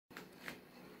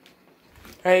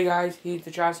Hey guys, he's the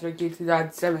Joshua Key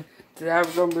 2007. Today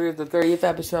we're going to read the 30th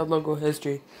episode of Local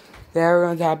History. Today we're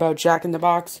going to talk about Jack in the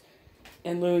Box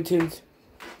and Looney Tunes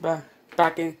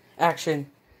back in action.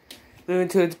 Looney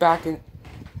Tunes back in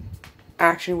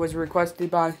action was requested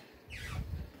by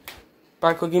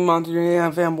Cookie Monster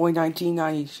and Fanboy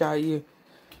 1990. Shot you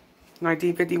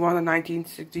 1951 and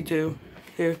 1962.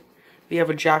 Here we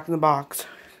have a Jack in the Box.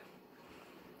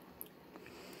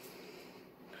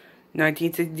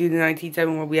 1962 to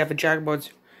 1971, we have a Jack in the Box.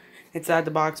 Inside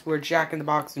the box, we're Jack in the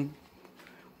Box in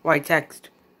white text.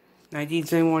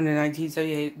 1971 to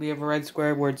 1978, we have a red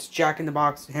square where it's Jack in the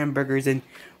Box hamburgers in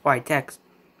white text.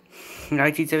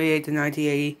 1978 to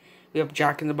 1980, we have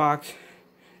Jack in the Box.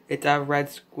 It's a red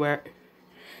square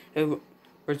where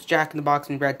it's Jack in the Box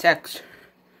in red text.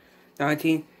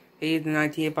 1980 to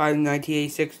 1985 and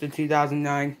 1986 to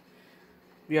 2009,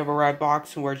 we have a red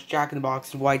box where it's Jack in the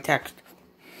Box in white text.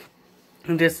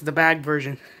 And this is the bag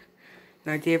version.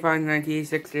 1985 and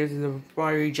 1986, this is the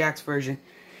Monterey Jack's version.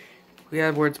 We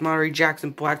have where it's Monterey Jack's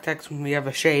in black text when we have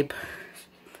a shape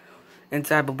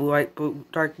inside a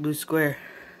dark blue square.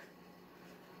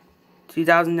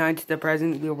 2009 to the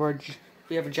present,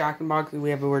 we have a Jack in the Box, and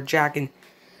we have the word Jack in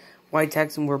white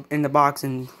text, and we're in the box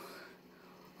in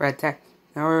red text.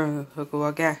 Now we're going to take a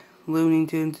look at Looney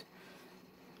Tunes.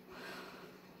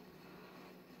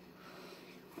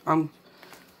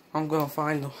 I'm gonna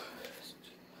find them.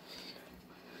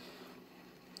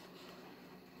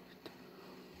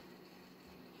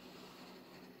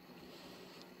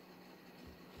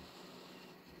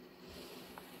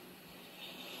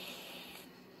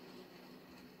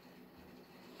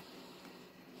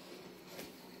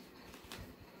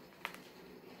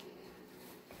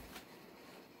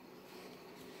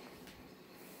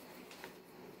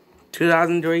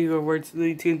 (2003) words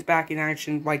Looney Tunes back in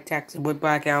action, white text with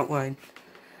black outline.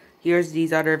 Here's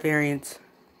these other variants.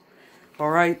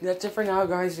 Alright, that's it for now,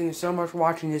 guys. Thank you so much for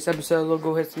watching this episode of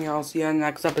Local History. I'll see you on the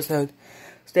next episode.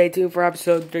 Stay tuned for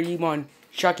episode 31,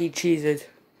 Chuck E. Cheese's.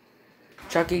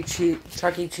 Chuck E.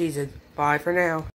 Cheese's. Bye for now.